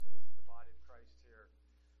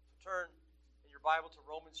your Bible to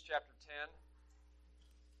Romans chapter 10.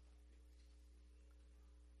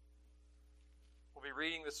 We'll be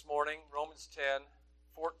reading this morning Romans 10,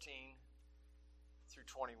 14 through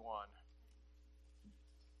 21.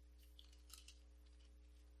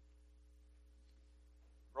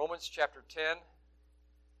 Romans chapter 10,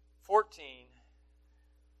 14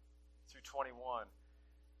 through 21.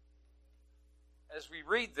 As we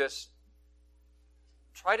read this,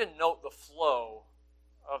 try to note the flow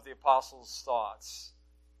of the apostle's thoughts.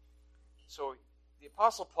 So the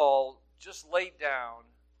apostle Paul just laid down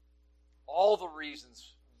all the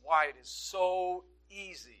reasons why it is so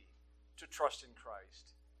easy to trust in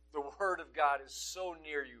Christ. The Word of God is so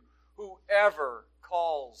near you. Whoever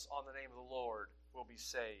calls on the name of the Lord will be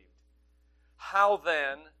saved. How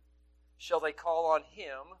then shall they call on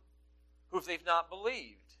Him whom they've not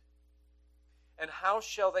believed? And how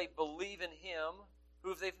shall they believe in Him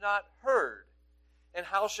whom they've not heard? And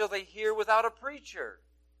how shall they hear without a preacher?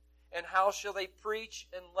 And how shall they preach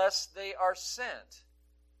unless they are sent?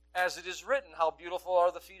 As it is written, how beautiful are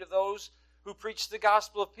the feet of those who preach the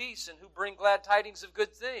gospel of peace and who bring glad tidings of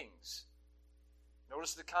good things.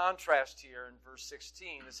 Notice the contrast here in verse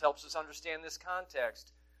 16. This helps us understand this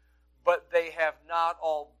context. But they have not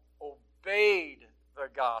all obeyed the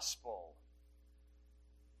gospel.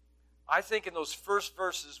 I think in those first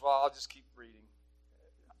verses, well, I'll just keep reading.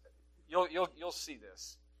 You'll see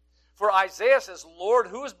this. For Isaiah says, Lord,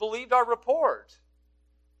 who has believed our report?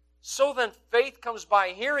 So then faith comes by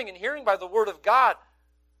hearing, and hearing by the word of God.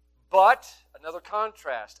 But, another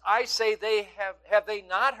contrast, I say have they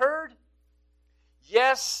not heard?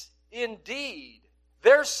 Yes, indeed.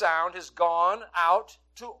 Their sound has gone out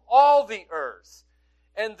to all the earth,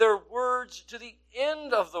 and their words to the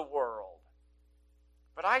end of the world.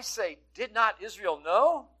 But I say, did not Israel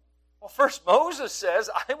know? Well, first Moses says,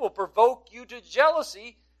 I will provoke you to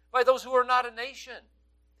jealousy by those who are not a nation.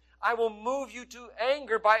 I will move you to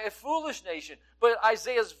anger by a foolish nation. But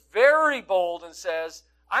Isaiah's very bold and says,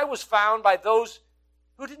 I was found by those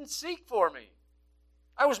who didn't seek for me.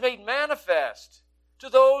 I was made manifest to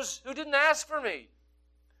those who didn't ask for me.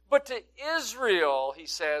 But to Israel, he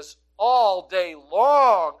says, all day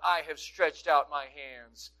long I have stretched out my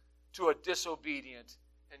hands to a disobedient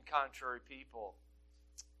and contrary people.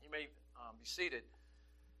 You may be seated.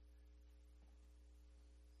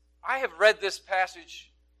 I have read this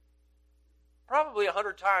passage probably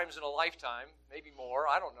 100 times in a lifetime, maybe more,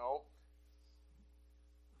 I don't know.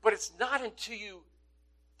 But it's not until you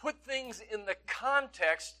put things in the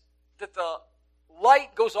context that the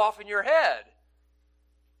light goes off in your head.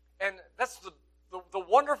 And that's the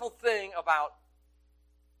wonderful thing about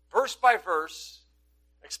verse by verse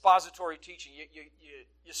expository teaching.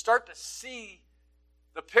 You start to see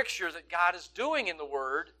the picture that God is doing in the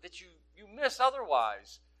Word that you miss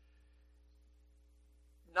otherwise.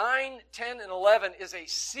 9, 10, and 11 is a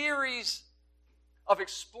series of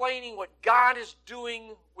explaining what God is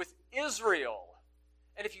doing with Israel.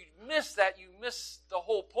 And if you miss that, you miss the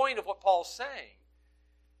whole point of what Paul's saying.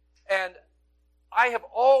 And I have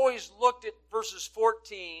always looked at verses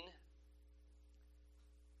 14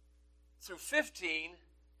 through 15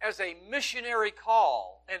 as a missionary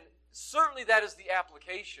call. And certainly that is the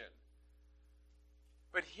application.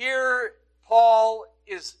 But here Paul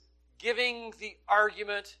is giving the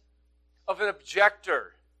argument of an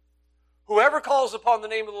objector. Whoever calls upon the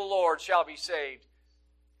name of the Lord shall be saved.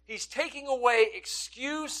 He's taking away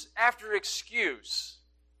excuse after excuse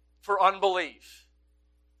for unbelief.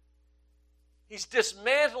 He's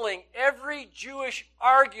dismantling every Jewish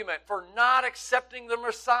argument for not accepting the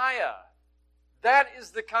Messiah. That is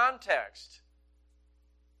the context.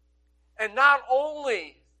 And not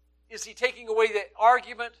only is he taking away the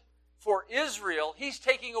argument for Israel, he's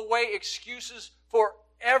taking away excuses for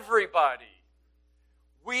everybody.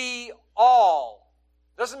 We all,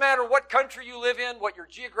 doesn't matter what country you live in, what your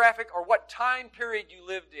geographic or what time period you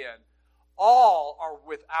lived in, all are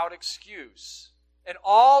without excuse. And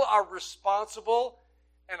all are responsible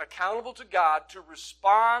and accountable to God to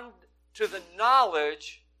respond to the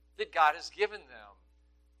knowledge that God has given them.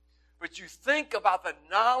 But you think about the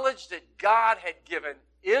knowledge that God had given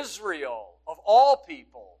Israel, of all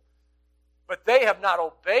people, but they have not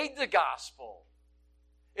obeyed the gospel.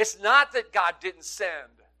 It's not that God didn't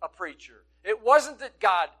send a preacher. It wasn't that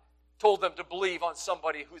God told them to believe on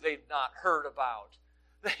somebody who they'd not heard about.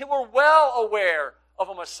 They were well aware of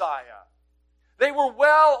a Messiah. They were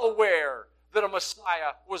well aware that a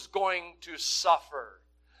Messiah was going to suffer.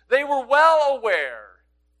 They were well aware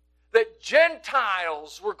that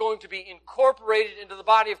Gentiles were going to be incorporated into the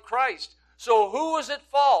body of Christ. So who was at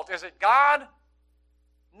fault? Is it God?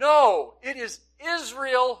 No, it is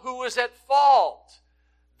Israel who is at fault.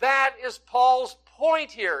 That is Paul's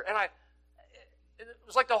point here. And it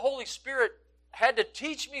was like the Holy Spirit had to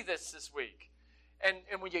teach me this week. And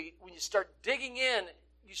when you start digging in,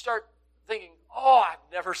 you start thinking, oh,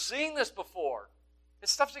 I've never seen this before.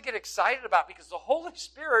 It's stuff to get excited about because the Holy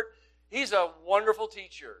Spirit, He's a wonderful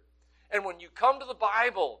teacher. And when you come to the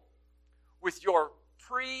Bible with your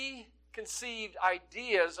preconceived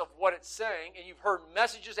ideas of what it's saying, and you've heard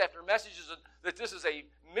messages after messages that this is a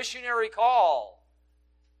missionary call,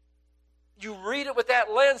 you read it with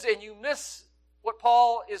that lens and you miss what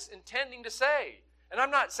Paul is intending to say. And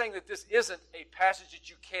I'm not saying that this isn't a passage that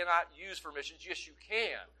you cannot use for missions. Yes, you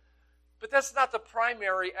can. But that's not the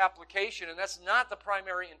primary application, and that's not the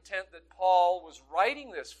primary intent that Paul was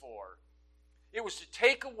writing this for. It was to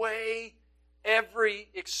take away every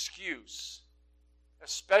excuse,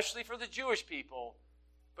 especially for the Jewish people,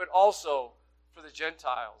 but also for the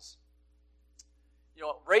Gentiles. You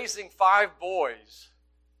know, raising 5 boys,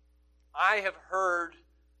 I have heard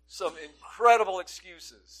some incredible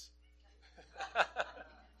excuses.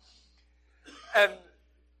 And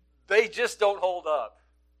they just don't hold up.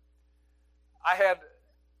 I had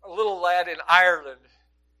a little lad in Ireland,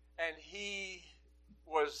 and he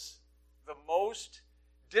was the most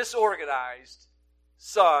disorganized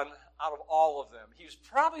son out of all of them. He was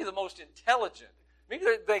probably the most intelligent. Maybe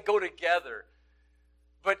they go together.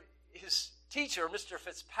 But his teacher, Mr.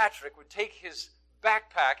 Fitzpatrick, would take his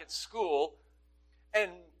backpack at school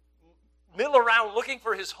and mill around looking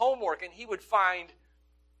for his homework, and he would find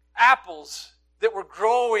apples that were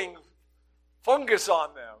growing fungus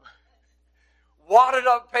on them. Wadded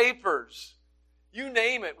up papers, you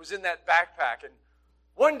name it, was in that backpack. And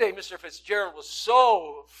one day, Mr. Fitzgerald was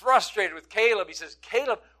so frustrated with Caleb, he says,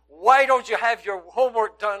 Caleb, why don't you have your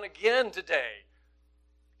homework done again today?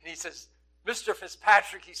 And he says, Mr.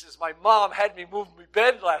 Fitzpatrick, he says, my mom had me move my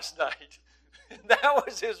bed last night. And that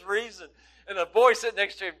was his reason. And the boy sitting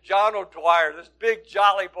next to him, John O'Dwyer, this big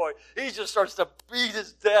jolly boy, he just starts to beat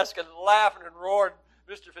his desk and laughing and roaring.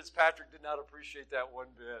 Mr. Fitzpatrick did not appreciate that one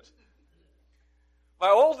bit. My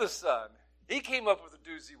oldest son, he came up with a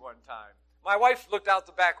doozy one time. My wife looked out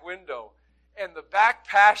the back window, and the back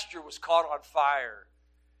pasture was caught on fire.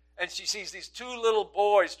 And she sees these 2 little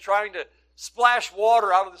boys trying to splash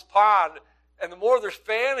water out of this pond, and the more they're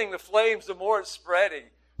fanning the flames, the more it's spreading.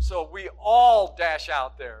 So we all dash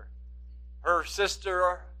out there. Her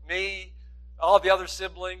sister, me, all the other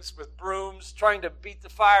siblings with brooms, trying to beat the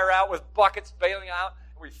fire out with buckets bailing out.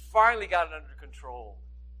 And we finally got it under control.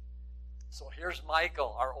 So here's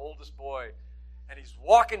Michael, our oldest boy, and he's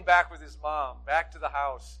walking back with his mom back to the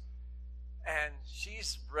house, and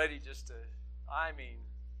she's ready just to,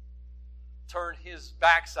 turn his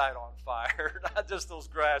backside on fire, not just those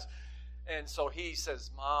grass. And so he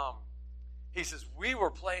says, Mom, he says, we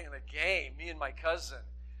were playing a game, me and my cousin,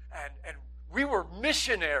 and we were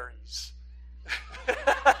missionaries.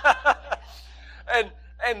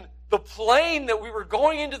 and the plane that we were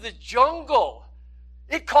going into the jungle,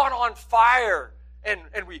 it caught on fire, and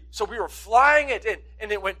we were flying it,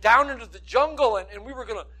 and it went down into the jungle, and we were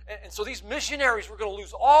going to, and so these missionaries were going to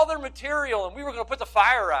lose all their material, and we were going to put the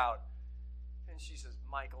fire out. And she says,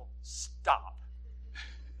 Michael, stop.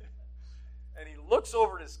 And he looks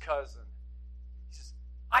over at his cousin. He says,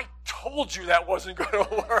 I told you that wasn't going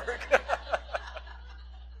to work.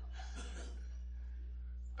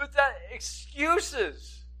 But that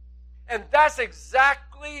excuses. And that's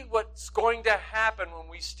exactly what's going to happen when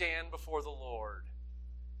we stand before the Lord.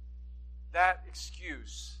 That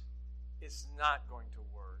excuse is not going to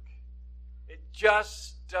work. It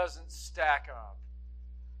just doesn't stack up.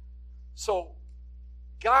 So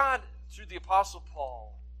God, through the Apostle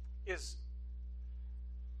Paul, is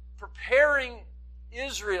preparing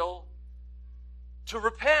Israel to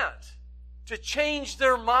repent, to change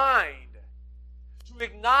their mind, to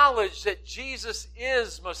acknowledge that Jesus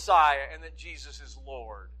is Messiah and that Jesus is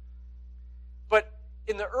Lord. But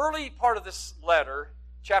in the early part of this letter,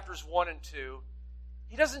 chapters 1 and 2,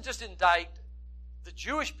 he doesn't just indict the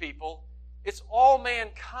Jewish people, it's all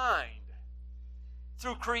mankind.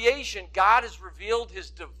 Through creation, God has revealed His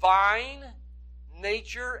divine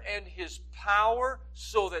nature and His power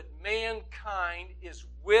so that mankind is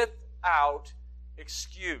without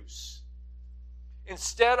excuse.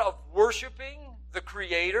 Instead of worshiping the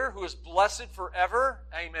Creator who is blessed forever,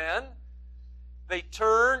 amen, they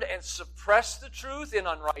turned and suppressed the truth in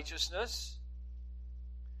unrighteousness.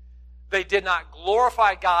 They did not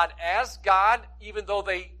glorify God as God, even though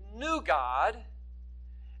they knew God.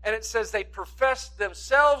 And it says they professed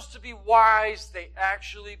themselves to be wise. They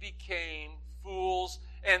actually became fools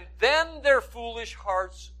and then their foolish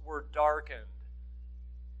hearts were darkened.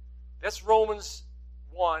 That's Romans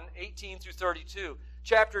 1, 18 through 32.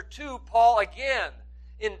 Chapter 2, Paul again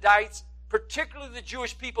indicts particularly the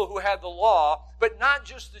Jewish people who had the law, but not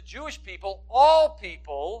just the Jewish people, all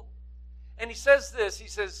people. And he says this, he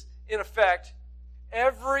says, in effect,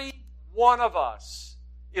 every one of us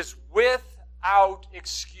is without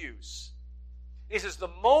excuse. He says, the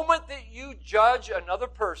moment that you judge another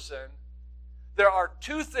person, there are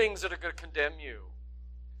two things that are going to condemn you.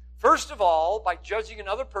 First of all, by judging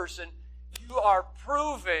another person, you are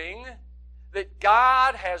proving that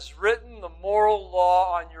God has written the moral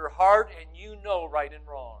law on your heart and you know right and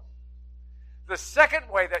wrong. The second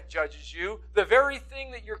way that judges you, the very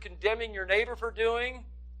thing that you're condemning your neighbor for doing,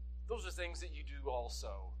 those are things that you do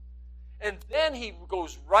also. And then he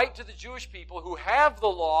goes right to the Jewish people who have the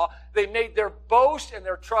law. They made their boast and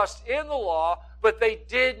their trust in the law, but they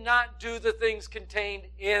did not do the things contained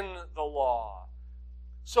in the law.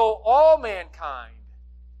 So all mankind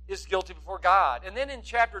is guilty before God. And then in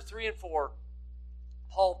chapter 3 and 4,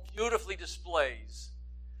 Paul beautifully displays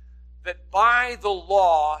that by the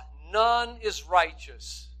law none is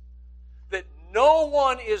righteous, that no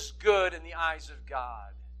one is good in the eyes of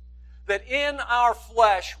God, that in our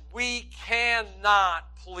flesh we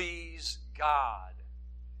cannot please God.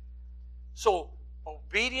 So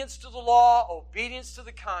obedience to the law, obedience to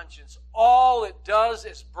the conscience, all it does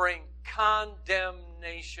is bring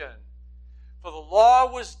condemnation. For the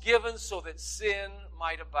law was given so that sin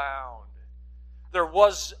might abound. There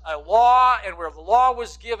was a law, and where the law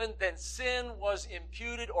was given, then sin was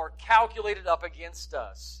imputed or calculated up against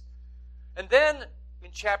us. And then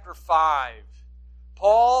in chapter 5,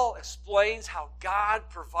 Paul explains how God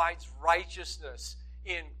provides righteousness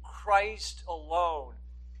in Christ alone.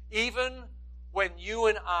 Even when you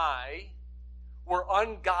and I were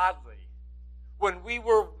ungodly, when we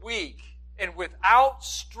were weak and without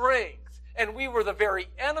strength, and we were the very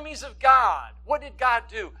enemies of God, what did God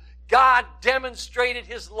do? God demonstrated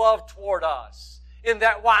His love toward us in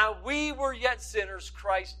that while we were yet sinners,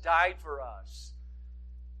 Christ died for us.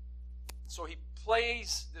 So he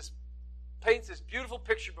paints this beautiful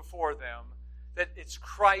picture before them that it's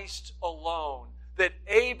Christ alone, that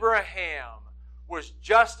Abraham was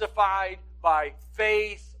justified by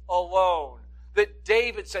faith alone, that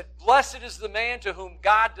David said, "Blessed is the man to whom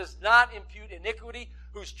God does not impute iniquity,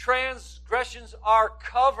 whose transgressions are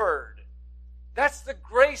covered." That's the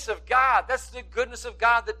grace of God. That's the goodness of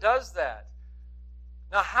God that does that.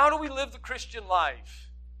 Now, how do we live the Christian life?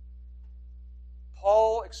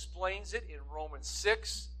 Paul explains it in Romans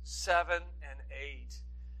 6, 7, and 8.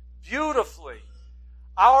 Beautifully.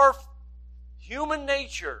 Our human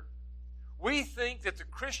nature, we think that the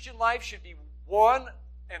Christian life should be won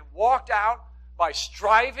and walked out by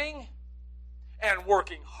striving and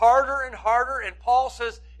working harder and harder. And Paul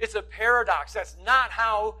says it's a paradox. That's not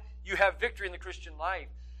how you have victory in the Christian life.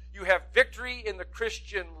 You have victory in the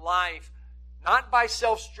Christian life not by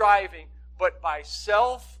self-striving, but by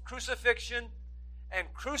self-crucifixion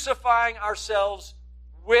and crucifying ourselves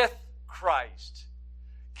with Christ.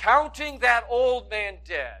 Counting that old man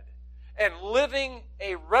dead and living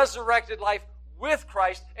a resurrected life with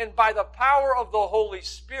Christ, and by the power of the Holy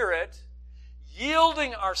Spirit,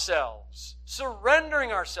 yielding ourselves,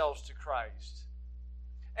 surrendering ourselves to Christ.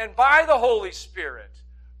 And by the Holy Spirit,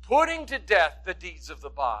 putting to death the deeds of the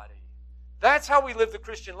body. That's how we live the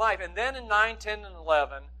Christian life. And then in 9, 10, and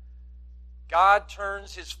 11, God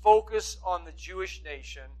turns His focus on the Jewish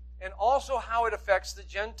nation and also how it affects the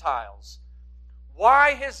Gentiles.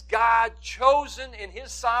 Why has God chosen in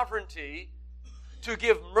His sovereignty to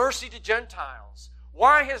give mercy to Gentiles?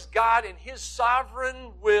 Why has God in His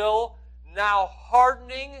sovereign will now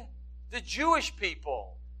hardening the Jewish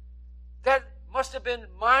people? That must have been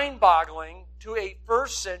mind-boggling to a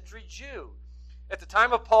first-century Jew. At the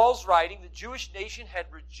time of Paul's writing, the Jewish nation had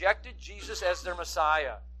rejected Jesus as their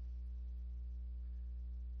Messiah.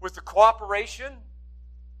 With the cooperation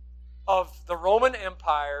of the Roman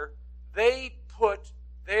Empire, they put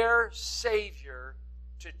their Savior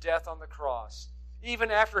to death on the cross.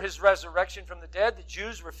 Even after His resurrection from the dead, the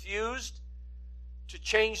Jews refused to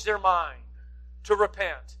change their mind, to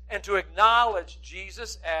repent, and to acknowledge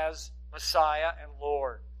Jesus as Messiah and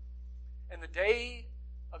Lord. And the day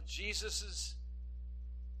of Jesus'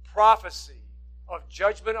 prophecy of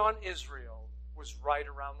judgment on Israel was right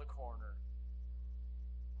around the corner.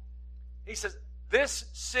 He says, "This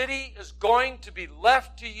city is going to be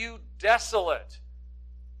left to you desolate."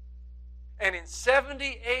 And in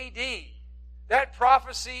 70 AD, that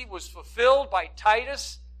prophecy was fulfilled by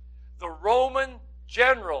Titus, the Roman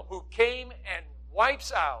general, who came and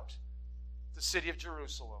wipes out the the city of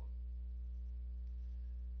Jerusalem.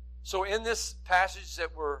 So in this passage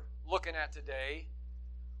that we're looking at today,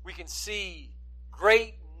 we can see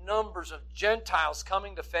great numbers of Gentiles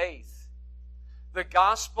coming to faith. The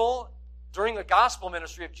gospel, during the gospel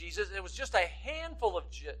ministry of Jesus, it was just a handful of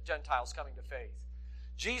Gentiles coming to faith.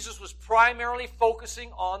 Jesus was primarily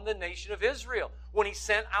focusing on the nation of Israel. When he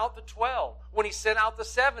sent out the 12, when he sent out the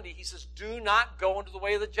 70, he says, do not go into the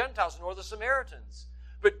way of the Gentiles nor the Samaritans,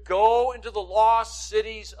 but go into the lost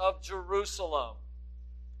cities of Jerusalem.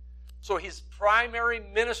 So his primary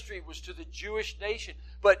ministry was to the Jewish nation.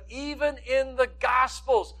 But even in the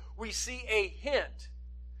Gospels, we see a hint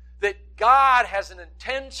that God has an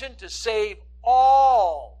intention to save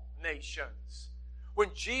all nations. When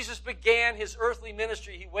Jesus began his earthly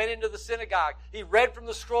ministry, he went into the synagogue. He read from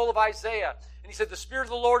the scroll of Isaiah. And he said, the Spirit of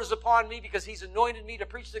the Lord is upon me because he's anointed me to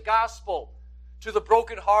preach the gospel to the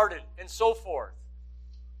brokenhearted and so forth.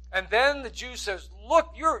 And then the Jew says,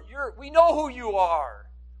 look, we know who you are.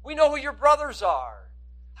 We know who your brothers are.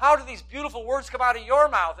 How do these beautiful words come out of your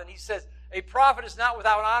mouth? And he says, a prophet is not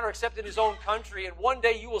without honor except in his own country. And one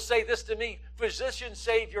day you will say this to me, physician,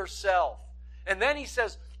 save yourself. And then he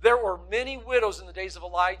says, there were many widows in the days of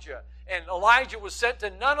Elijah. And Elijah was sent to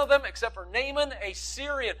none of them except for Naaman, a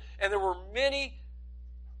Syrian. And there were many...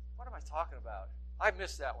 What am I talking about? I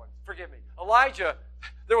missed that one. Forgive me. Elijah,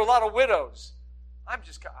 there were a lot of widows. I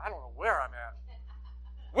don't know where I'm at.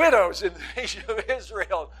 Widows in the nation of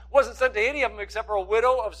Israel. Wasn't sent to any of them except for a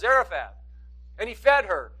widow of Zarephath. And he fed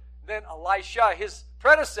her. Then Elisha, his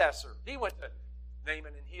predecessor, he went to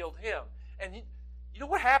Naaman and healed him. And you know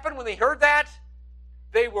what happened when they heard that?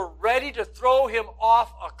 They were ready to throw him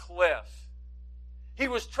off a cliff. He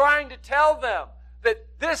was trying to tell them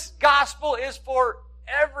that this gospel is for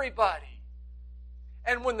everybody.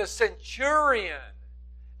 And when the centurion,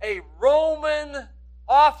 a Roman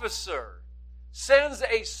officer, sends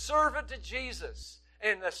a servant to Jesus,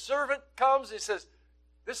 and the servant comes and says,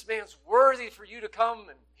 this man's worthy for you to come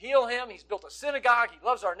and heal him. He's built a synagogue. He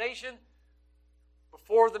loves our nation.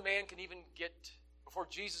 Before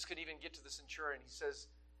Jesus could even get to the centurion, he says,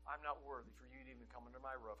 I'm not worthy for you to even come under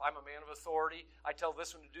my roof. I'm a man of authority. I tell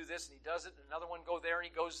this one to do this, and he does it. And another one go there, and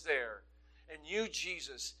he goes there. And you,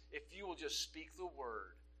 Jesus, if you will just speak the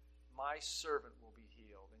word, my servant will be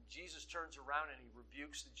healed. And Jesus turns around and he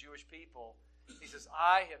rebukes the Jewish people. He says,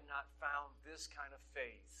 I have not found this kind of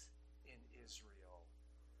faith in Israel.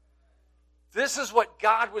 This is what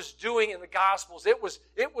God was doing in the Gospels. It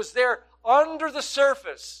was there under the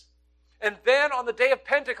surface. And then on the day of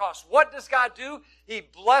Pentecost, what does God do? He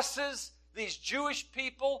blesses these Jewish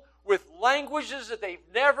people with languages that they've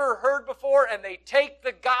never heard before, and they take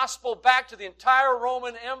the gospel back to the entire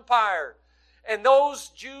Roman Empire. And those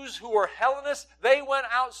Jews who were Hellenists, they went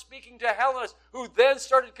out speaking to Hellenists, who then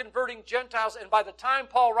started converting Gentiles. And by the time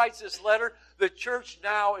Paul writes this letter, the church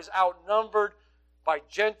now is outnumbered by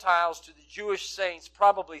Gentiles to the Jewish saints,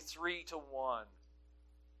 probably 3-1.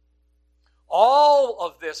 All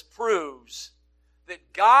of this proves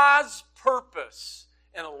that God's purpose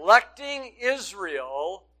in electing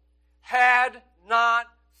Israel had not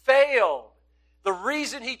failed. The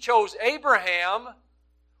reason he chose Abraham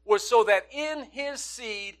was so that in his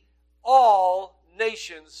seed all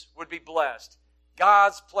nations would be blessed.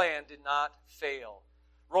 God's plan did not fail.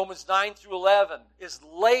 Romans 9-11 is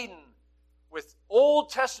laden with Old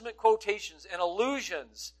Testament quotations and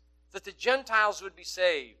allusions that the Gentiles would be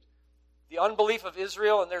saved. The unbelief of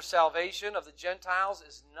Israel and their salvation of the Gentiles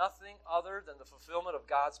is nothing other than the fulfillment of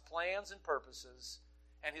God's plans and purposes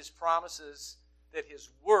and his promises that his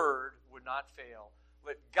word would not fail.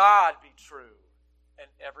 Let God be true and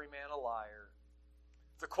every man a liar.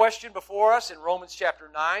 The question before us in Romans chapter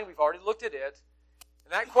 9, we've already looked at it,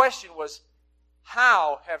 and that question was,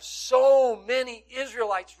 how have so many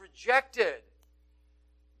Israelites rejected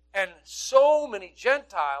and so many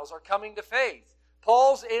Gentiles are coming to faith?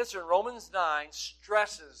 Paul's answer in Romans 9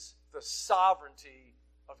 stresses the sovereignty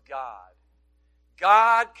of God.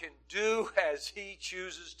 God can do as he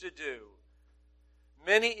chooses to do.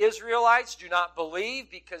 Many Israelites do not believe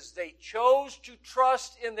because they chose to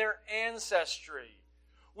trust in their ancestry.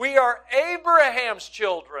 We are Abraham's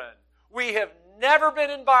children. We have never been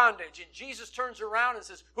in bondage. And Jesus turns around and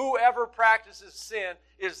says, whoever practices sin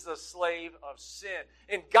is the slave of sin.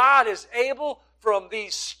 And God is able from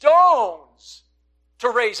these stones to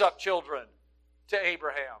raise up children to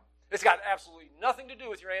Abraham. It's got absolutely nothing to do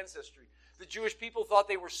with your ancestry. The Jewish people thought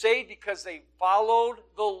they were saved because they followed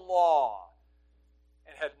the law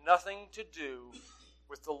and had nothing to do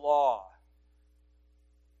with the law.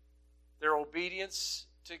 Their obedience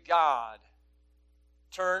to God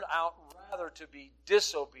turned out rather to be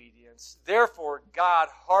disobedience. Therefore, God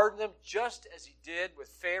hardened them just as he did with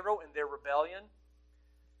Pharaoh in their rebellion.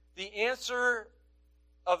 The answer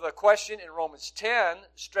of the question in Romans 10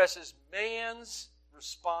 stresses man's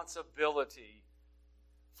responsibility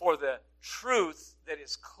for the truth that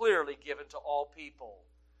is clearly given to all people.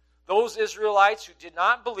 Those Israelites who did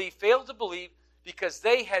not believe failed to believe because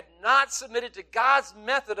they had not submitted to God's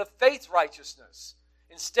method of faith righteousness.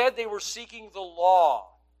 Instead, they were seeking the law.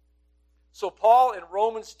 So Paul in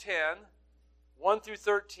Romans 10, 1 through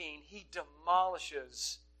 13, he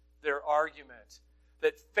demolishes their argument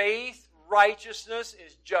that faith righteousness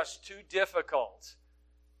is just too difficult.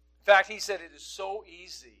 In fact, he said it is so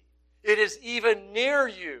easy. It is even near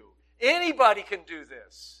you. Anybody can do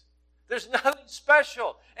this. There's nothing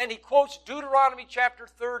special. And he quotes Deuteronomy chapter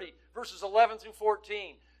 30, verses 11 through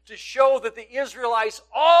 14, to show that the Israelites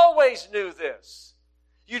always knew this.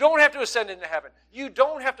 You don't have to ascend into heaven. You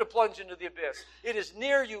don't have to plunge into the abyss. It is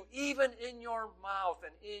near you, even in your mouth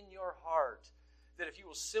and in your heart, that if you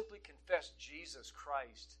will simply confess Jesus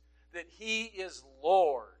Christ, that he is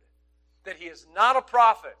Lord, that he is not a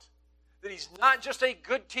prophet, that he's not just a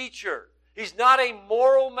good teacher, he's not a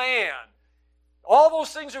moral man. All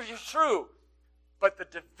those things are true, but the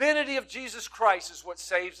divinity of Jesus Christ is what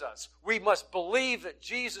saves us. We must believe that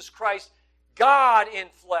Jesus Christ, God in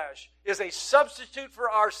flesh, is a substitute for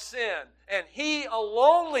our sin, and he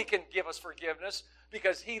alone can give us forgiveness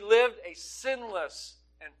because he lived a sinless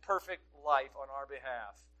and perfect life on our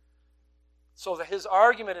behalf. So that his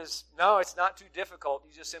argument is, no, it's not too difficult.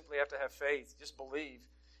 You just simply have to have faith. Just believe.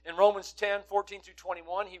 In Romans 10, 14 through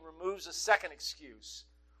 21, he removes a second excuse.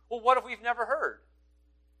 Well, what if we've never heard?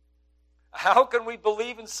 How can we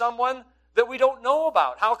believe in someone that we don't know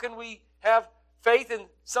about? How can we have faith in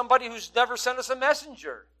somebody who's never sent us a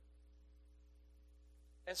messenger?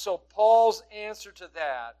 And so Paul's answer to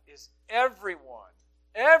that is everyone,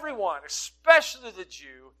 especially the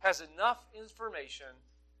Jew, has enough information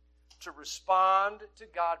to respond to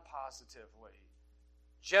God positively.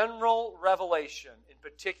 General revelation, in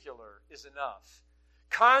particular, is enough.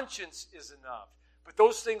 Conscience is enough. But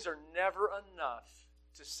those things are never enough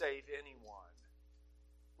to save anyone.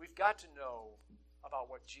 We've got to know about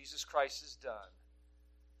what Jesus Christ has done.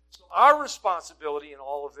 So our responsibility in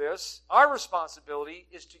all of this, our responsibility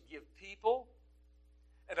is to give people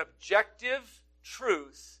an objective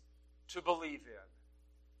truth to believe in.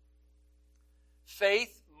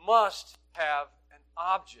 Faith must have an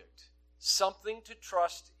object, something to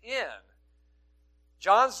trust in.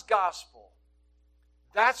 John's gospel,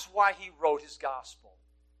 that's why he wrote his gospel.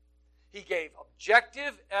 He gave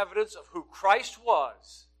objective evidence of who Christ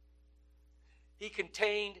was. He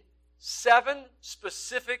contained 7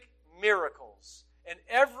 specific miracles. And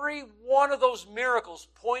every one of those miracles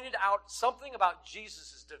pointed out something about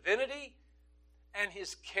Jesus' divinity and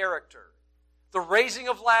his character. The raising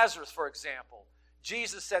of Lazarus, for example.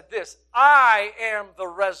 Jesus said this, I am the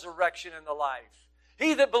resurrection and the life.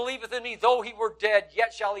 He that believeth in me, though he were dead,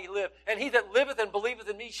 yet shall he live. And he that liveth and believeth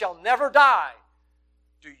in me shall never die.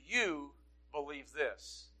 Do you believe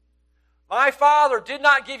this? My Father did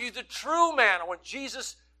not give you the true manna. When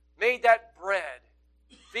Jesus made that bread,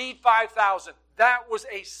 feed 5,000, that was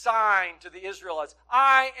a sign to the Israelites.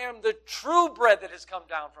 I am the true bread that has come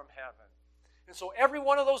down from heaven. And so every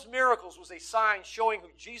one of those miracles was a sign showing who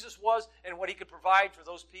Jesus was and what he could provide for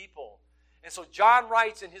those people. And so John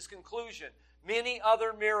writes in his conclusion, many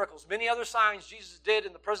other miracles, many other signs Jesus did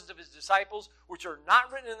in the presence of his disciples, which are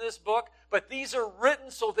not written in this book, but these are written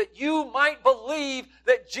so that you might believe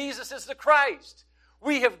that Jesus is the Christ.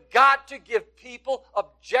 We have got to give people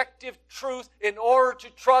objective truth in order to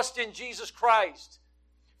trust in Jesus Christ.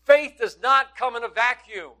 Faith does not come in a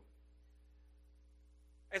vacuum.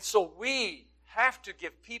 And so we have to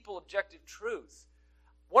give people objective truth.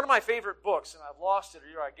 One of my favorite books, and I've lost it,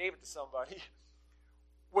 or I gave it to somebody,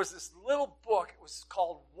 was this little book. It was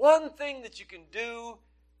called One Thing That You Can Do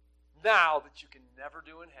Now That You Can Never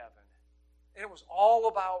Do in Heaven. And it was all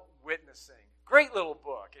about witnessing. Great little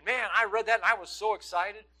book. And man, I read that and I was so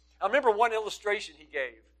excited. I remember one illustration he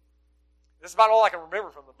gave. This is about all I can remember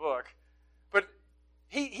from the book. But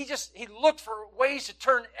he looked for ways to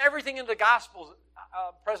turn everything into gospel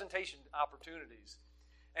presentation opportunities.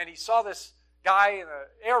 And he saw this guy in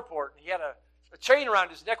the airport, and he had a chain around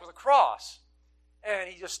his neck with a cross. And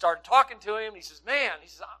he just started talking to him. He says, man,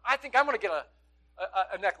 I think I'm going to get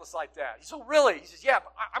a necklace like that. He said, oh, really? He says, yeah,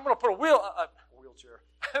 but I'm going to put a wheelchair.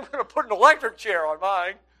 I'm going to put an electric chair on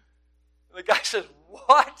mine. And the guy says,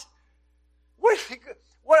 what?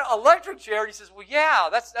 What electric chair? And he says, well, yeah,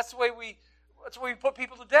 that's the way we put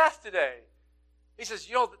people to death today. He says,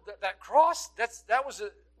 that cross, that was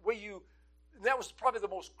the way you And that was probably the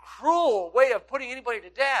most cruel way of putting anybody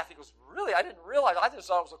to death. He goes, really? I didn't realize. I just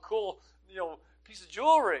thought it was a cool, piece of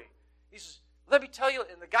jewelry. He says, let me tell you.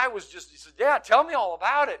 And the guy he said, yeah, tell me all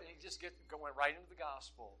about it. And he just went right into the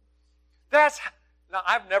gospel. Now,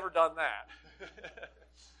 I've never done that.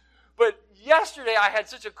 But yesterday I had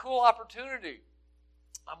such a cool opportunity.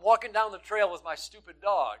 I'm walking down the trail with my stupid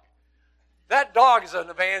dog. That dog is an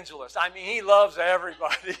evangelist. I mean, he loves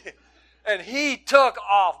everybody. And he took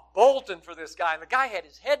off bolting for this guy. And the guy had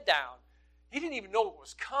his head down. He didn't even know what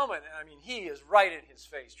was coming. And I mean, he is right in his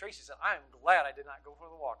face. Tracy said, I am glad I did not go for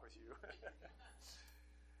the walk with you.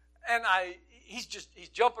 And he's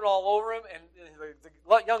jumping all over him. And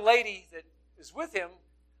the young lady that is with him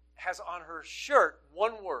has on her shirt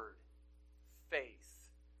one word: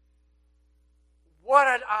 faith. What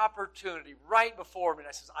an opportunity right before me. And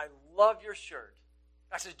I says, I love your shirt.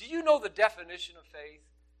 I said, do you know the definition of faith?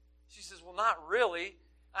 She says, well, not really.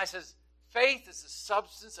 I says, faith is the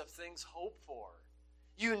substance of things hoped for.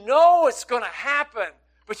 You know it's going to happen,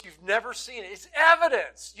 but you've never seen it. It's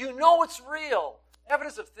evidence. You know it's real.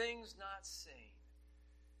 Evidence of things not seen.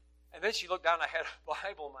 And then she looked down, and I had a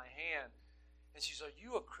Bible in my hand. And she said, are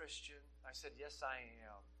you a Christian? I said, yes, I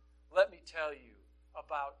am. Let me tell you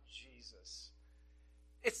about Jesus.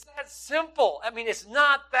 It's that simple. I mean, it's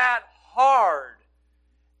not that hard.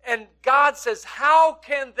 And God says, how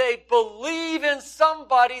can they believe in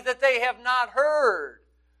somebody that they have not heard?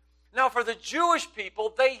 Now, for the Jewish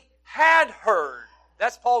people, they had heard.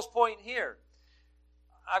 That's Paul's point here.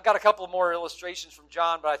 I've got a couple more illustrations from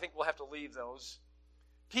John, but I think we'll have to leave those.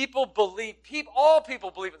 All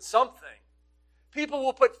people believe in something. People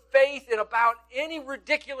will put faith in about any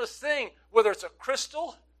ridiculous thing, whether it's a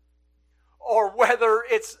crystal or whether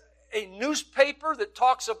it's a newspaper that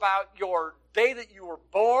talks about your day that you were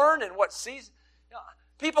born and what season.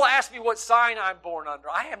 People ask me what sign I'm born under.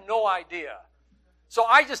 I have no idea. So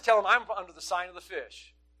I just tell them I'm under the sign of the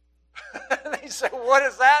fish. They say, what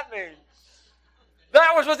does that mean?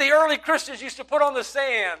 That was what the early Christians used to put on the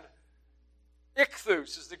sand.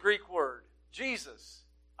 Ichthus is the Greek word. Jesus,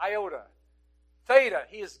 iota. Theta,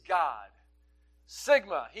 he is God.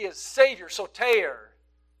 Sigma, he is Savior, soter.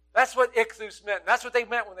 That's what ichthus meant. That's what they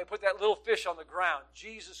meant when they put that little fish on the ground.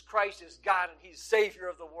 Jesus Christ is God and he's Savior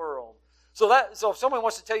of the world. So if someone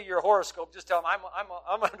wants to tell you your horoscope, just tell them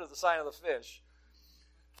I'm under the sign of the fish.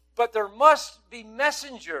 But there must be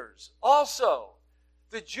messengers also.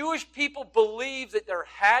 The Jewish people believed that there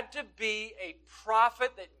had to be a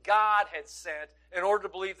prophet that God had sent in order to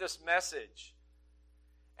believe this message.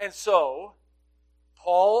 And so,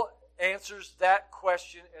 Paul answers that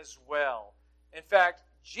question as well. In fact,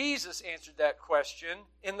 Jesus answered that question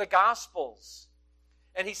in the Gospels.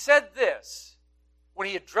 And he said this when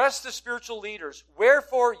he addressed the spiritual leaders,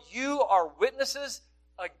 wherefore you are witnesses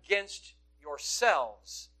against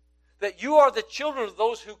yourselves, that you are the children of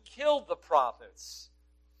those who killed the prophets.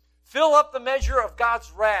 Fill up the measure of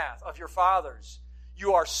God's wrath of your fathers.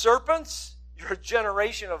 You are serpents, you're a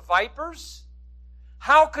generation of vipers.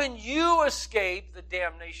 How can you escape the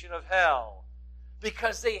damnation of hell?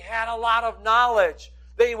 Because they had a lot of knowledge.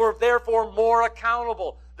 They were therefore more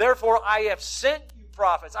accountable. Therefore, I have sent you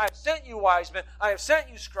prophets. I have sent you wise men. I have sent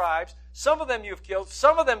you scribes. Some of them you have killed.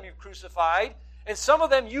 Some of them you've crucified. And some of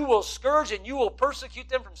them you will scourge and you will persecute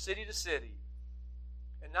them from city to city.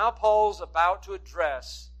 And now Paul's about to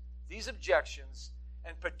address these objections,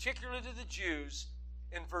 and particularly to the Jews,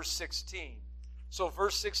 in verse 16. So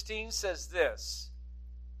verse 16 says this.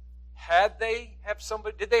 Did they have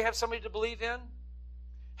somebody to believe in?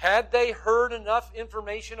 Had they heard enough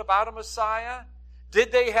information about a Messiah?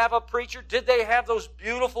 Did they have a preacher? Did they have those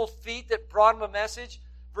beautiful feet that brought them a message?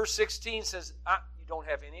 Verse 16 says, you don't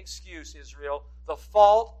have any excuse, Israel. The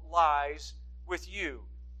fault lies with you.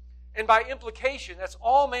 And by implication, that's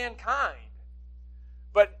all mankind.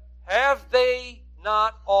 But have they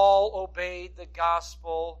not all obeyed the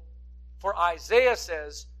gospel? For Isaiah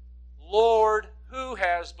says, Lord, who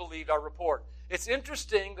has believed our report? It's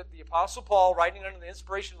interesting that the Apostle Paul, writing under the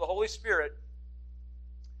inspiration of the Holy Spirit,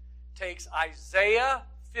 takes Isaiah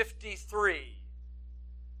 53.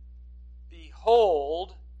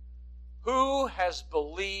 Behold, who has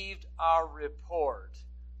believed our report?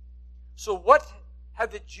 So what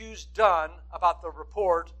had the Jews done about the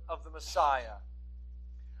report of the Messiah?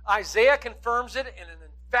 Isaiah confirms it in an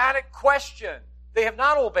emphatic question. They have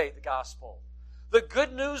not obeyed the gospel. The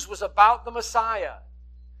good news was about the Messiah.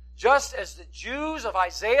 Just as the Jews of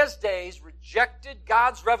Isaiah's days rejected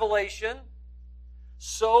God's revelation,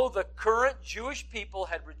 so the current Jewish people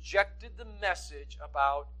had rejected the message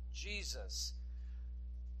about Jesus.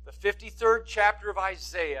 The 53rd chapter of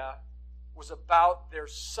Isaiah was about their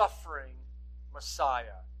suffering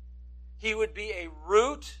Messiah. He would be a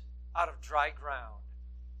root out of dry ground.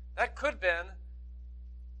 That could have been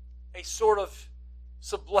a sort of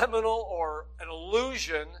subliminal or an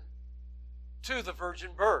allusion to the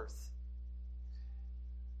virgin birth.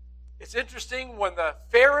 It's interesting, when the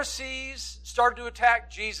Pharisees started to attack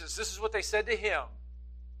Jesus, this is what they said to him.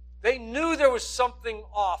 They knew there was something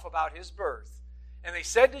off about his birth. And they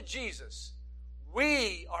said to Jesus,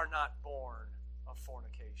 "We are not born of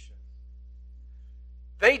fornication."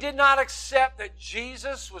 They did not accept that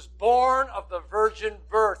Jesus was born of the virgin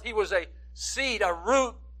birth. He was a seed, a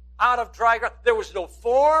root out of dry ground. There was no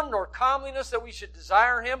form nor comeliness that we should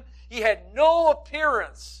desire him. He had no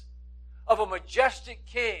appearance of a majestic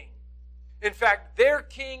king. In fact, their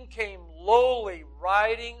king came lowly,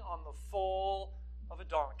 riding on the foal of a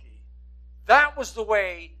donkey. That was the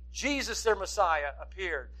way Jesus, their Messiah,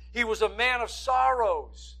 appeared. He was a man of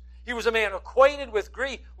sorrows. He was a man acquainted with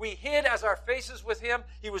grief. We hid as our faces with him.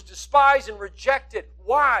 He was despised and rejected.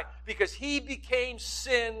 Why? Because he became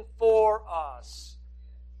sin for us.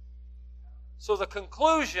 So the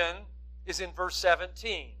conclusion is in verse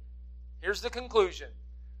 17. Here's the conclusion.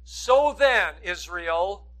 So then,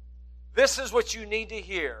 Israel, this is what you need to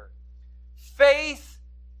hear. Faith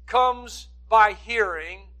comes by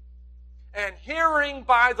hearing, and hearing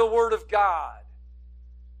by the Word of God.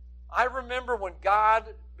 I remember when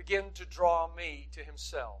God began to draw me to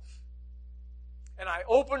himself. And I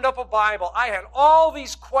opened up a Bible. I had all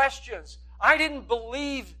these questions. I didn't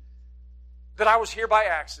believe that I was here by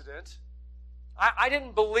accident. I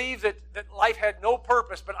didn't believe that life had no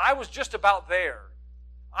purpose, but I was just about there.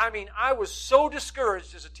 I mean, I was so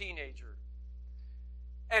discouraged as a teenager.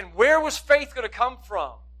 And where was faith going to come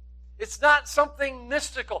from? It's not something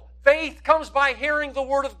mystical. Faith comes by hearing the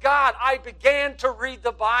Word of God. I began to read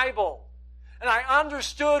the Bible, and I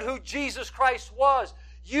understood who Jesus Christ was.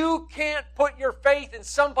 You can't put your faith in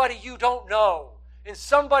somebody you don't know, in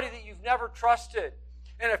somebody that you've never trusted.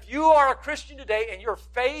 And if you are a Christian today and your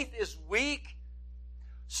faith is weak,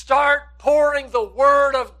 start pouring the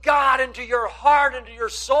Word of God into your heart, into your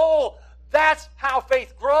soul. That's how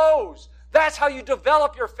faith grows. That's how you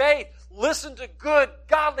develop your faith. Listen to good,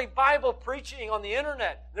 godly Bible preaching on the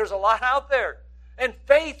internet. There's a lot out there. And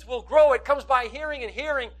faith will grow. It comes by hearing, and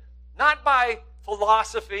hearing, not by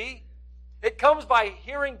philosophy. It comes by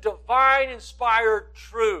hearing divine inspired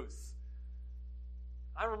truth.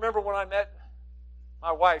 I remember when I met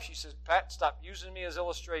my wife, she says, "Pat, stop using me as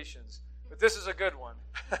illustrations." But this is a good one.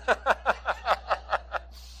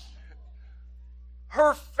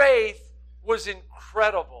 Her faith was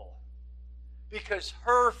incredible because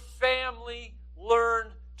her family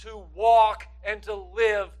learned to walk and to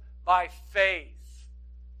live by faith.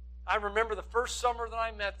 I remember the first summer that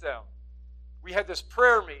I met them, we had this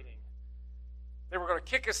prayer meeting. They were going to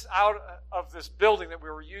kick us out of this building that we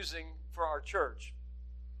were using for our church.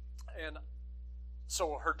 And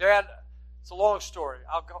so her dad, it's a long story,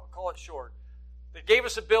 I'll call it short. They gave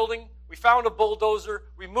us a building. We found a bulldozer.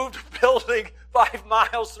 We moved a building 5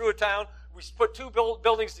 miles through a town. We put 2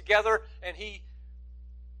 buildings together, and he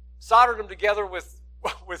soldered them together with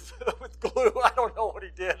glue. I don't know what he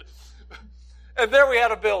did. And there we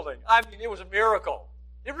had a building. I mean, it was a miracle.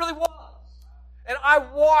 It really was. And I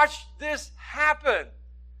watched this happen.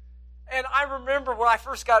 And I remember when I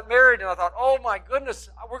first got married, and I thought, oh my goodness,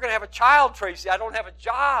 we're going to have a child, Tracy. I don't have a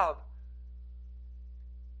job.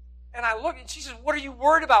 And I looked, and she said, what are you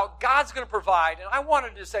worried about? God's going to provide. And I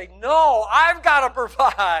wanted to say, no, I've got to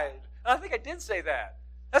provide. And I think I did say that.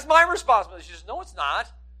 That's my responsibility. She says, no, it's not.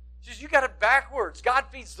 She says, you got it backwards. God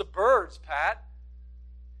feeds the birds, Pat.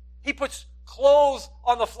 He puts clothes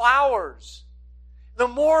on the flowers. The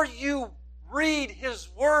more you read His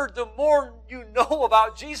Word, the more you know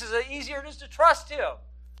about Jesus, the easier it is to trust Him.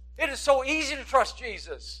 It is so easy to trust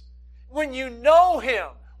Jesus. When you know Him,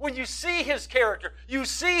 when you see His character, you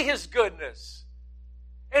see His goodness.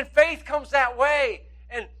 And faith comes that way.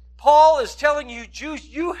 And Paul is telling you, Jews,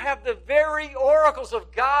 you have the very oracles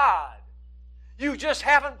of God. You just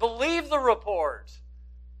haven't believed the report.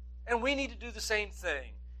 And we need to do the same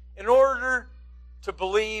thing. In order to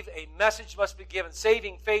believe, a message must be given.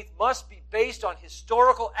 Saving faith must be based on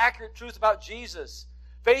historical, accurate truth about Jesus.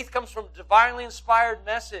 Faith comes from a divinely inspired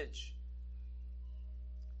message.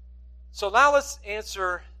 So now let's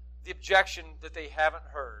answer the objection that they haven't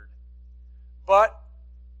heard. But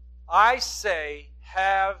I say,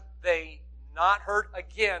 have they not heard?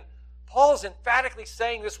 Again, Paul is emphatically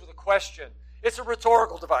saying this with a question. It's a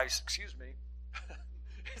rhetorical device. Excuse me.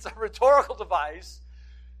 It's a rhetorical device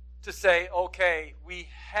to say, okay, we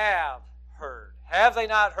have heard. Have they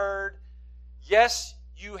not heard? Yes,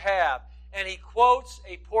 you have. and he quotes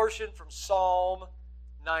a portion from Psalm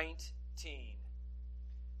 19.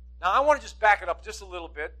 Now, I want to just back it up just a little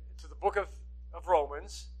bit to the book of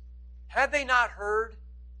Romans. Had they not heard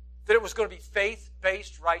that it was going to be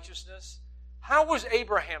faith-based righteousness? How was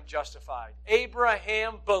Abraham justified?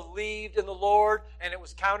 Abraham believed in the Lord, and it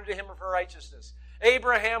was counted to him for righteousness.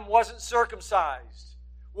 Abraham wasn't circumcised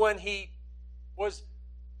when he was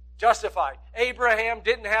justified. Abraham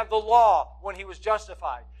didn't have the law when he was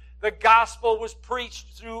justified. The gospel was preached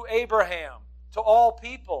through Abraham to all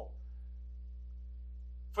people.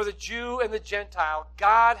 For the Jew and the Gentile,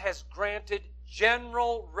 God has granted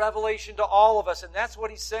general revelation to all of us, and that's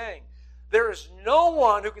what he's saying. There is no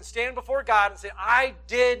one who can stand before God and say, I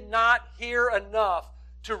did not hear enough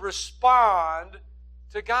to respond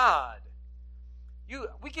to God.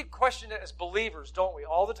 We get questioned as believers, don't we,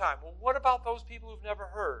 all the time? Well, what about those people who've never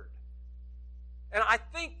heard? And I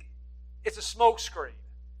think it's a smokescreen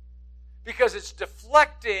because it's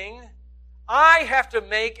deflecting. I have to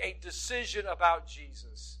make a decision about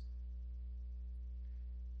Jesus.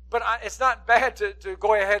 But it's not bad to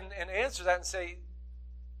go ahead and answer that and say,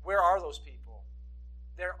 where are those people?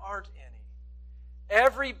 There aren't any.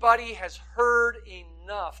 Everybody has heard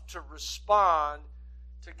enough to respond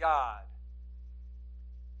to God.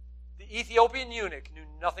 The Ethiopian eunuch knew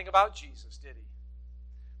nothing about Jesus, did he?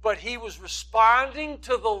 But he was responding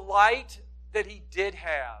to the light that he did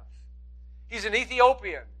have. He's an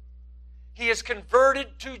Ethiopian. He is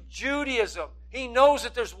converted to Judaism. He knows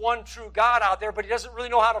that there's one true God out there, but he doesn't really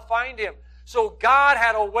know how to find him. So God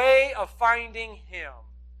had a way of finding him.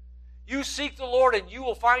 You seek the Lord and you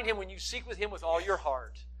will find him when you seek with him with all your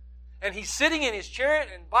heart. And he's sitting in his chariot,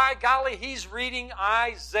 and by golly, he's reading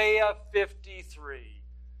Isaiah 53.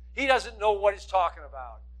 He doesn't know what he's talking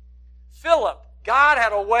about. Philip, God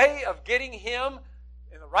had a way of getting him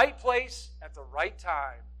in the right place at the right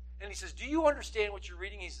time. And he says, do you understand what you're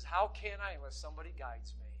reading? He says, how can I unless somebody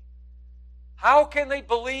guides me? How can they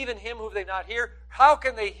believe in him who they not hear? How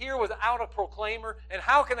can they hear without a proclaimer? And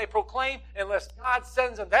how can they proclaim unless God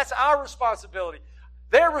sends them? That's our responsibility.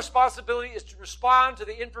 Their responsibility is to respond to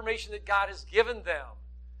the information that God has given them.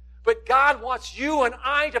 But God wants you and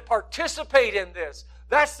I to participate in this.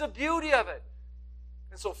 That's the beauty of it.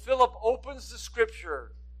 And so Philip opens the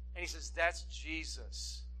scripture and he says, that's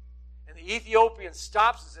Jesus. And the Ethiopian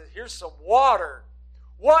stops and says, here's some water.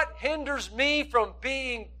 What hinders me from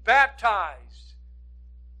being baptized?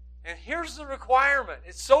 And here's the requirement.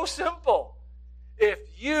 It's so simple. If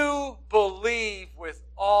you believe with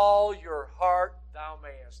all your heart, thou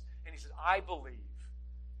mayest. And he said, I believe.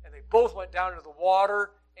 And they both went down into the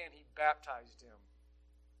water and he baptized him.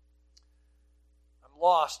 I'm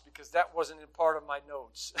lost because that wasn't in part of my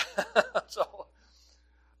notes. So,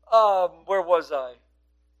 where was I?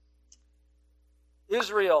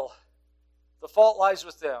 Israel, the fault lies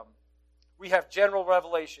with them. We have general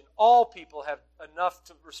revelation. All people have enough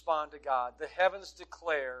to respond to God. The heavens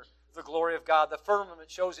declare the glory of God. The firmament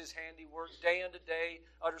shows his handiwork. Day unto day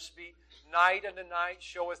utter speech. Night unto night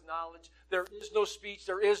showeth knowledge. There is no speech,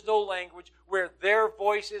 there is no language where their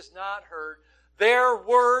voice is not heard. Their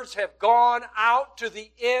words have gone out to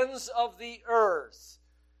the ends of the earth.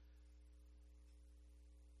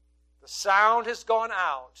 The sound has gone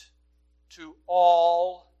out to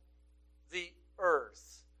all the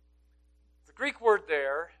earth. The Greek word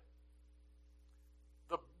there,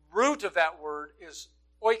 the root of that word is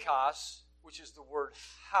oikos, which is the word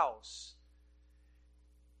house.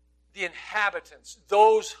 The inhabitants,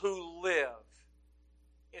 those who live.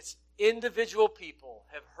 It's individual people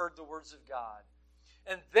have heard the words of God.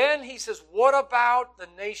 And then he says, what about the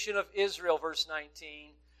nation of Israel, verse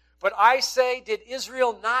 19? But I say, did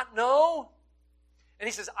Israel not know? And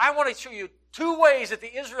he says, I want to show you two ways that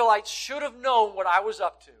the Israelites should have known what I was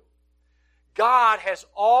up to. God has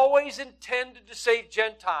always intended to save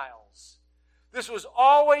Gentiles. This was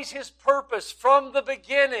always his purpose from the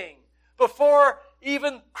beginning, before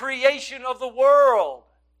even creation of the world.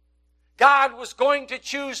 God was going to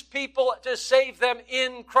choose people to save them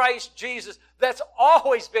in Christ Jesus. That's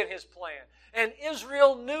always been his plan. And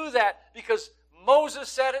Israel knew that because Moses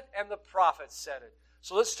said it and the prophets said it.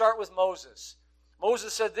 So let's start with Moses.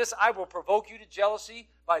 Moses said this, I will provoke you to jealousy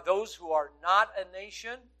by those who are not a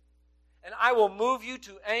nation, and I will move you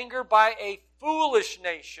to anger by a foolish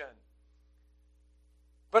nation.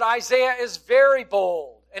 But Isaiah is very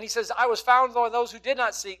bold. And he says, I was found by those who did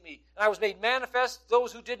not seek me, and I was made manifest to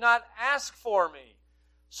those who did not ask for me.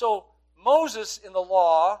 So Moses in the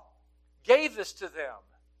law gave this to them.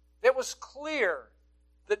 It was clear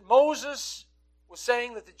that Moses was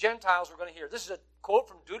saying that the Gentiles were going to hear. This is a quote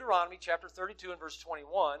from Deuteronomy chapter 32 and verse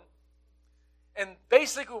 21. And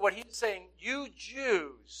basically what he's saying, you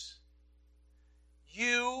Jews,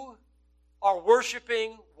 you are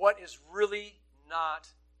worshiping what is really not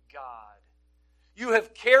God. You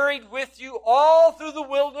have carried with you all through the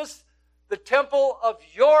wilderness the temple of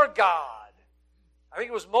your God. I think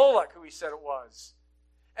it was Moloch who he said it was.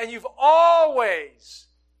 And you've always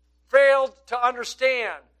failed to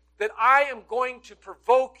understand that I am going to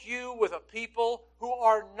provoke you with a people who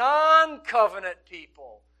are non-covenant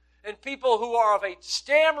people and people who are of a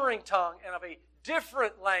stammering tongue and of a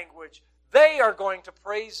different language. They are going to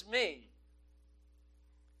praise me.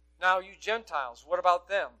 Now, you Gentiles, what about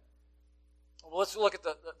them? Well, let's look at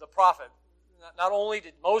the prophet. Not only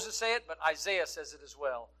did Moses say it, but Isaiah says it as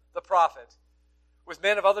well. The prophet. With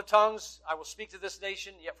men of other tongues, I will speak to this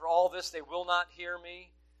nation, yet for all this they will not hear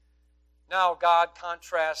me. Now God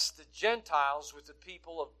contrasts the Gentiles with the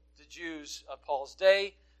people of the Jews of Paul's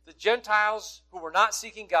day. The Gentiles who were not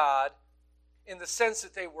seeking God in the sense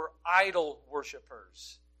that they were idol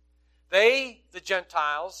worshipers. They, the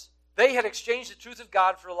Gentiles, they had exchanged the truth of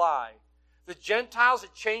God for a lie. The Gentiles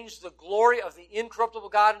had changed the glory of the incorruptible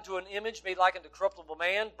God into an image made like unto corruptible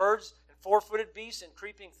man, birds and four-footed beasts and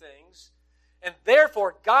creeping things. And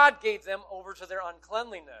therefore God gave them over to their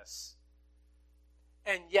uncleanliness.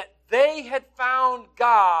 And yet they had found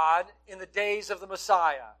God in the days of the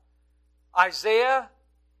Messiah. Isaiah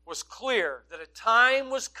was clear that a time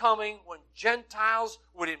was coming when Gentiles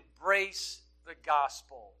would embrace the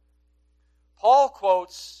gospel. Paul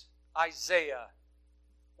quotes Isaiah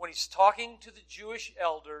when he's talking to the Jewish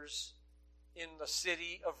elders in the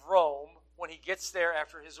city of Rome when he gets there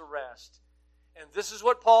after his arrest. And this is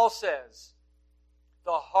what Paul says.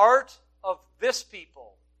 The heart of this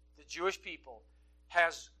people, the Jewish people,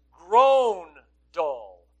 has grown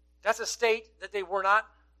dull. That's a state that they were not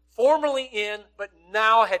formerly in, but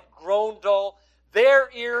now had grown dull. Their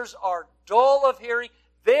ears are dull of hearing.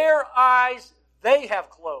 Their eyes they have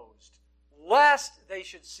closed, lest they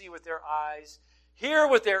should see with their eyes, hear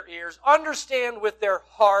with their ears, understand with their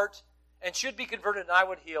heart, and should be converted, and I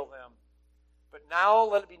would heal them. But now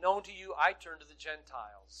let it be known to you, I turn to the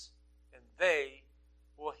Gentiles, and they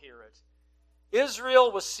will hear it.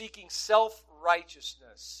 Israel was seeking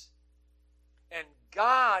self-righteousness, and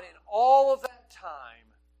God, in all of that time,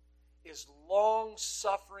 is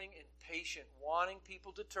long-suffering and patient, wanting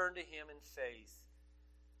people to turn to Him in faith.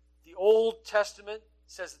 The Old Testament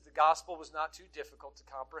says that the gospel was not too difficult to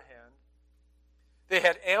comprehend. They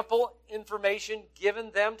had ample information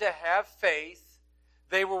given them to have faith.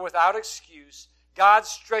 They were without excuse. God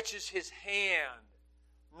stretches His hand.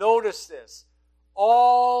 Notice this.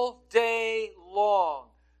 All day long.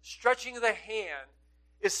 Stretching the hand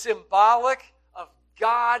is symbolic of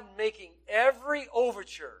God making every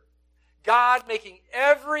overture. God making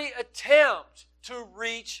every attempt to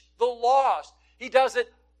reach the lost. He does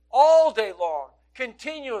it all day long,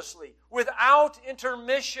 continuously, without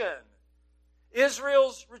intermission.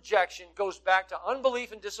 Israel's rejection goes back to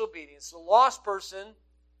unbelief and disobedience. The lost person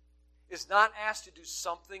is not asked to do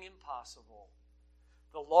something impossible.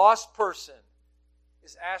 The lost person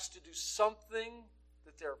is asked to do something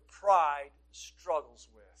that their pride struggles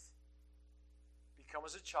with. Become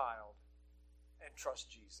as a child and trust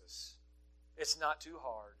Jesus. It's not too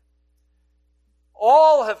hard.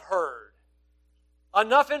 All have heard.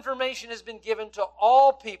 Enough information has been given to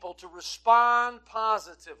all people to respond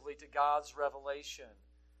positively to God's revelation.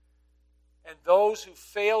 And those who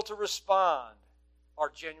fail to respond are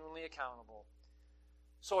genuinely accountable.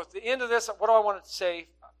 So at the end of this, what do I want to say?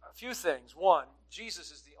 A few things. One,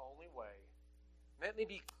 Jesus is the only way. Let me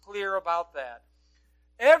be clear about that.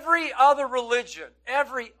 Every other religion,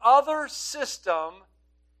 every other system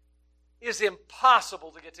is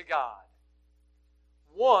impossible to get to God.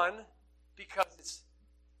 One, because it's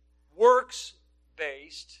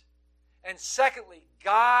works-based. And secondly,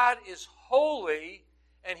 God is holy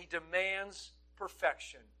and He demands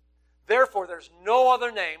perfection. Therefore, there's no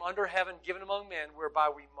other name under heaven given among men whereby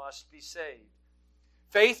we must be saved.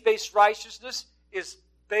 Faith-based righteousness is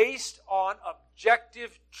based on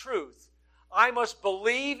objective truth. I must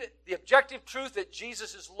believe the objective truth that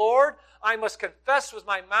Jesus is Lord. I must confess with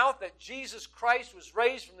my mouth that Jesus Christ was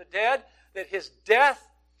raised from the dead, that His death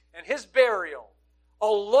and His burial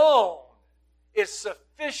alone is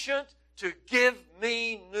sufficient to give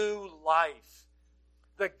me new life.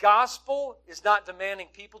 The gospel is not demanding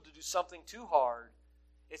people to do something too hard.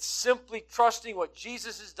 It's simply trusting what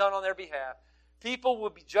Jesus has done on their behalf. People will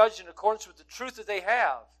be judged in accordance with the truth that they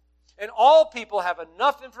have. And all people have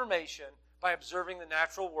enough information by observing the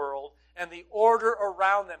natural world and the order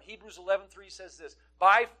around them. Hebrews 11:3 says this,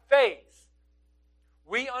 by faith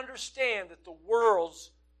we understand that the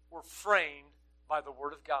worlds were framed by the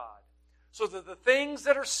Word of God. So that the things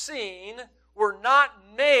that are seen were not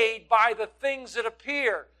made by the things that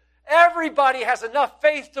appear. Everybody has enough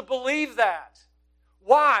faith to believe that.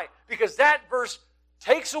 Why? Because that verse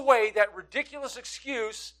takes away that ridiculous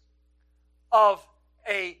excuse of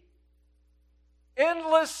a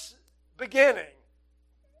endless beginning.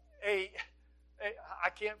 I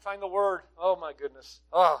can't find the word. Oh my goodness.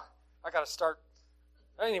 Oh, I got to start.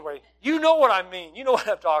 Anyway, you know what I mean. You know what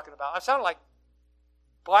I'm talking about. I sound like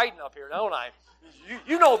Biden up here, don't I?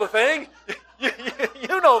 You know the thing.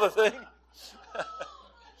 You know the thing.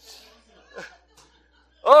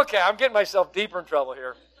 Okay, I'm getting myself deeper in trouble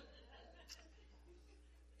here.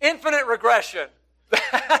 Infinite regression.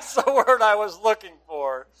 That's the word I was looking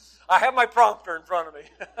for. I have my prompter in front of me.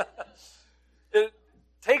 It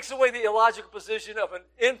takes away the illogical position of an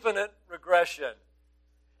infinite regression.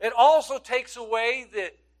 It also takes away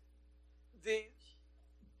the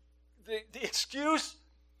excuse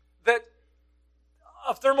that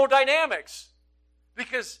of thermodynamics,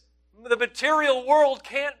 because the material world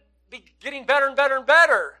can't be getting better and better and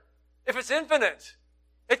better if it's infinite.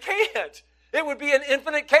 It can't. It would be an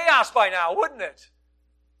infinite chaos by now, wouldn't it?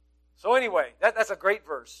 So anyway, that's a great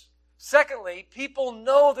verse. Secondly, people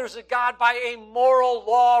know there's a God by a moral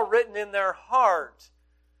law written in their heart.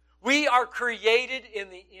 We are created in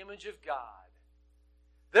the image of God.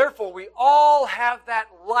 Therefore, we all have that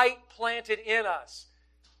light planted in us.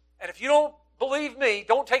 And if you don't believe me,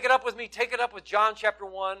 don't take it up with me. Take it up with John chapter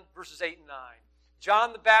 1, verses 8 and 9.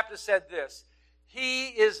 John the Baptist said this, "He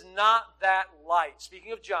is not that light,"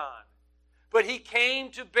 speaking of John, "but he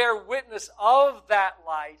came to bear witness of that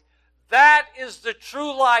light. That is the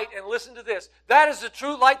true light," and listen to this, "that is the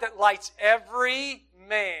true light that lights every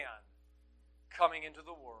man coming into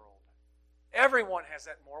the world." Everyone has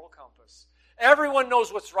that moral compass. Everyone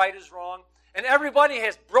knows what's right is wrong, and everybody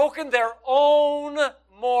has broken their own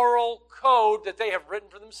moral code that they have written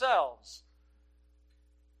for themselves.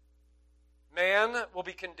 Man will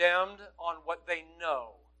be condemned on what they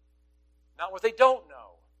know, not what they don't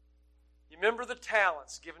know. You remember the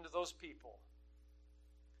talents given to those people.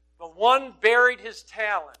 The one buried his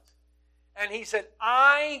talent, and he said,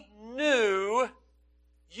 "I knew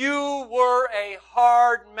you were a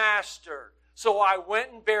hard master, so I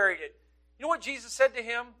went and buried it." You know what Jesus said to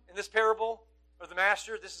him in this parable? Or the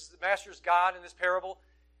master, this is the master's God in this parable.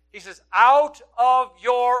 He says, "Out of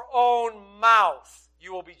your own mouth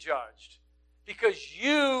you will be judged, because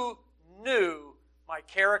you knew my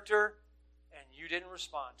character and you didn't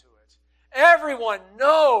respond to it." Everyone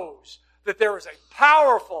knows that there is a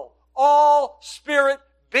powerful, all-spirit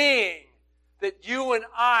being that you and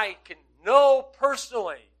I can know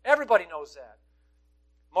personally. Everybody knows that.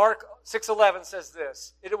 Mark 6:11 says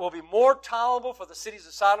this, "It will be more tolerable for the cities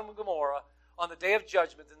of Sodom and Gomorrah on the day of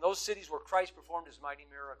judgment than those cities where Christ performed his mighty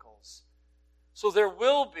miracles." So there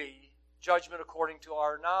will be judgment according to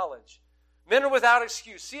our knowledge. Men are without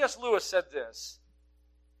excuse. C.S. Lewis said this,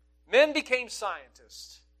 "Men became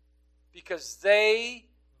scientists because they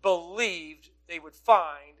believed they would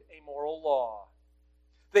find a moral law.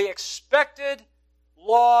 They expected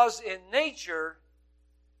laws in nature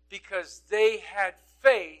because they had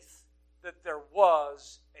faith that there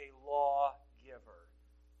was a lawgiver."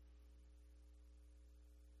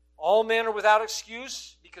 All men are without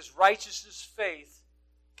excuse because righteousness faith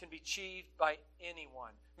can be achieved by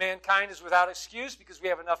anyone. Mankind is without excuse because we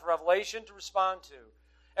have enough revelation to respond to.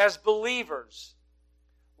 As believers,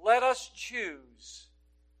 let us choose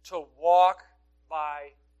to walk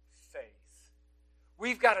by faith.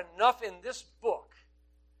 We've got enough in this book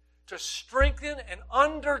to strengthen and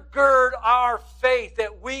undergird our faith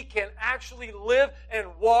that we can actually live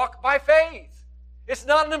and walk by faith. It's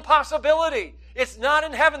not an impossibility. It's not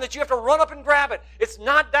in heaven that you have to run up and grab it. It's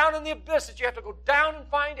not down in the abyss that you have to go down and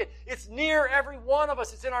find it. It's near every one of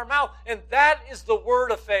us. It's in our mouth. And that is the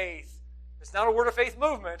word of faith. It's not a word of faith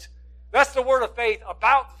movement. That's the word of faith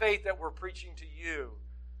about faith that we're preaching to you.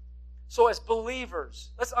 So as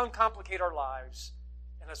believers, let's uncomplicate our lives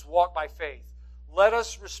and let's walk by faith. Let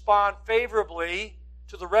us respond favorably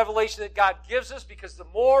to the revelation that God gives us, because the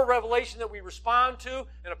more revelation that we respond to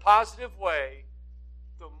in a positive way,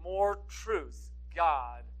 the more truth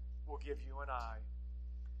God will give you and I.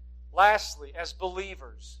 Lastly, as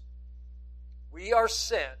believers, we are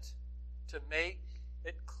sent to make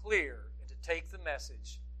it clear and to take the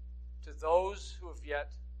message to those who have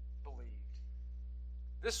yet believed.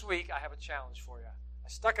 This week, I have a challenge for you. I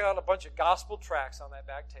stuck out a bunch of gospel tracts on that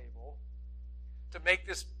back table to make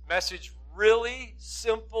this message really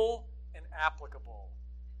simple and applicable.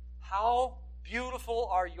 How beautiful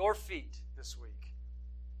are your feet this week?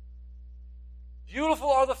 Beautiful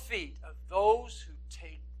are the feet of those who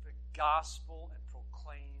take the gospel and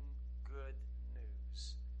proclaim good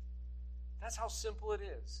news. That's how simple it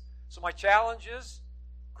is. So my challenge is,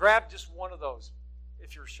 grab just one of those.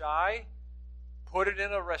 If you're shy, put it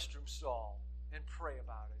in a restroom stall and pray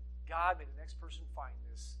about it. God, may the next person find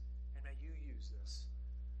this, and may you use this.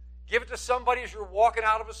 Give it to somebody as you're walking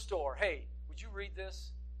out of a store. Hey, would you read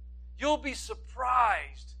this? You'll be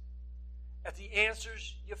surprised at the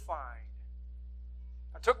answers you find.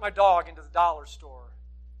 I took my dog into the dollar store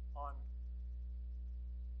on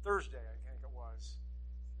Thursday, I think it was.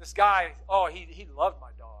 This guy, he loved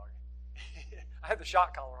my dog. I had the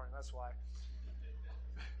shot collar on him, that's why.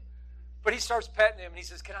 But he starts petting him, and he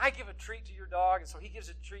says, can I give a treat to your dog? And so he gives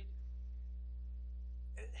a treat.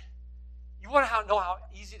 You want to know how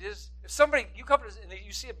easy it is? If somebody, you come to and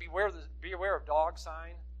you see a beware of dog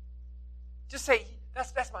sign, just say,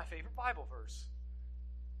 that's my favorite Bible verse.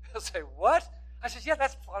 He'll say, what? I said, yeah,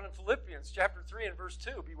 that's found in Philippians chapter 3 and verse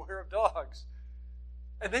 2, beware of dogs.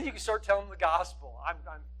 And then you can start telling them the gospel. I'm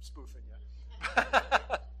spoofing you.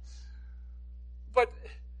 But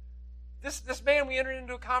this man, we entered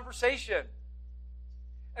into a conversation.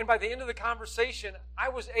 And by the end of the conversation, I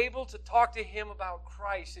was able to talk to him about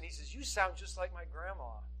Christ. And he says, you sound just like my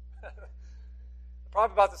grandma.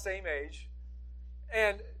 Probably about the same age.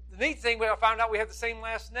 And the neat thing, when I found out we had the same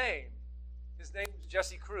last name. His name was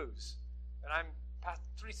Jesse Cruz. And I'm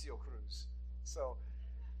Patricio Cruz. So,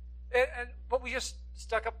 but we just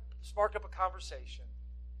sparked up a conversation.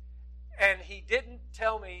 And he didn't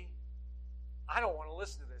tell me, I don't want to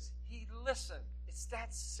listen to this. He listened. It's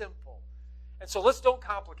that simple. And so let's don't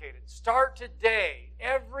complicate it. Start today.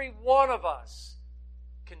 Every one of us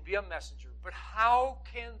can be a messenger. But how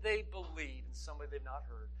can they believe in somebody they've not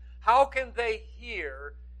heard? How can they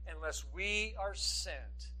hear unless we are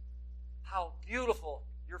sent? How beautiful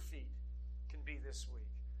your feet can be this week.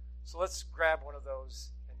 So let's grab one of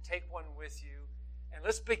those and take one with you. And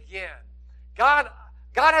let's begin. God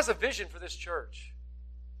has a vision for this church.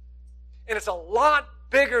 And it's a lot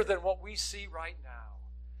bigger than what we see right now.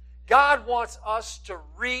 God wants us to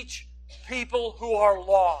reach people who are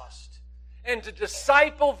lost and to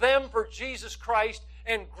disciple them for Jesus Christ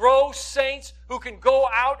and grow saints who can go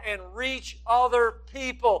out and reach other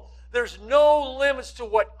people. There's no limits to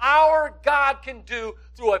what our God can do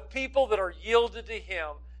through a people that are yielded to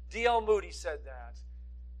Him. D.L. Moody said that.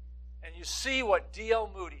 And you see what D.L.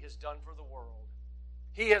 Moody has done for the world.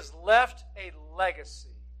 He has left a legacy.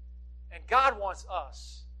 And God wants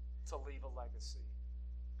us to leave a legacy.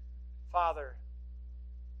 Father,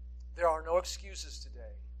 there are no excuses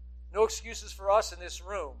today. No excuses for us in this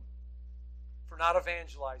room for not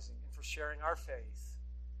evangelizing and for sharing our faith.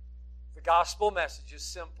 The gospel message is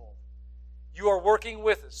simple. You are working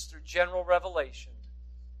with us through general revelation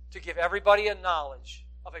to give everybody a knowledge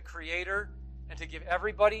of a Creator and to give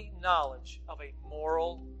everybody knowledge of a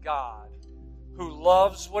moral God who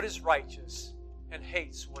loves what is righteous and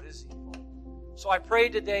hates what is evil. So I pray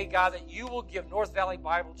today, God, that you will give North Valley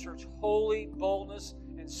Bible Church holy boldness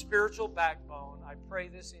and spiritual backbone. I pray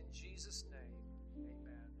this in Jesus' name.